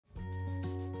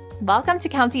Welcome to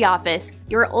County Office,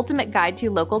 your ultimate guide to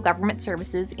local government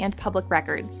services and public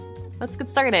records. Let's get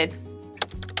started.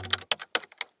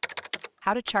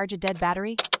 How to charge a dead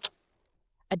battery?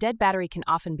 A dead battery can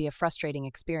often be a frustrating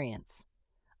experience.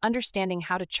 Understanding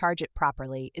how to charge it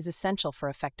properly is essential for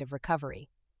effective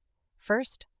recovery.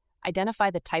 First,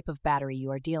 identify the type of battery you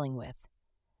are dealing with.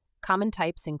 Common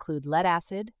types include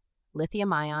lead-acid,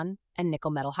 lithium-ion, and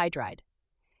nickel-metal hydride.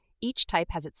 Each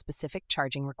type has its specific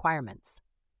charging requirements.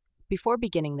 Before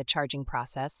beginning the charging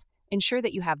process, ensure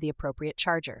that you have the appropriate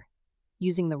charger.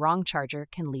 Using the wrong charger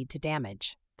can lead to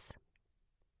damage.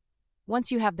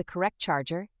 Once you have the correct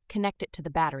charger, connect it to the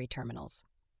battery terminals.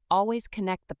 Always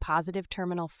connect the positive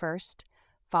terminal first,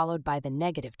 followed by the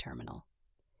negative terminal.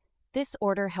 This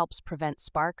order helps prevent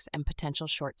sparks and potential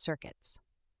short circuits.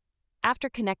 After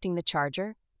connecting the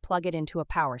charger, plug it into a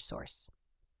power source.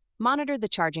 Monitor the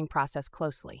charging process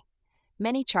closely.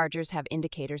 Many chargers have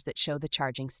indicators that show the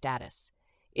charging status.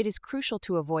 It is crucial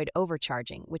to avoid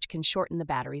overcharging, which can shorten the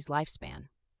battery's lifespan.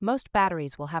 Most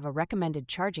batteries will have a recommended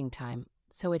charging time,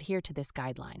 so adhere to this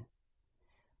guideline.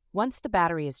 Once the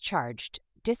battery is charged,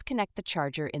 disconnect the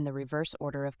charger in the reverse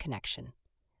order of connection.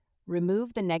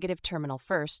 Remove the negative terminal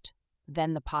first,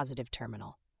 then the positive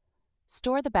terminal.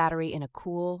 Store the battery in a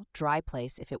cool, dry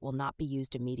place if it will not be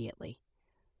used immediately.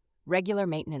 Regular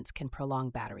maintenance can prolong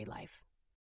battery life.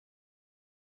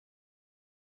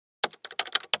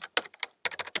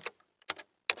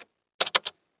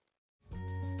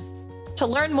 To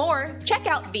learn more, check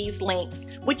out these links,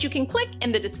 which you can click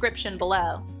in the description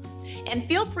below. And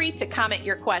feel free to comment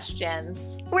your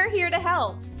questions. We're here to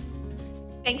help.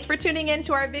 Thanks for tuning in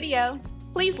to our video.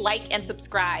 Please like and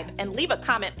subscribe and leave a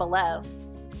comment below.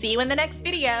 See you in the next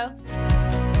video.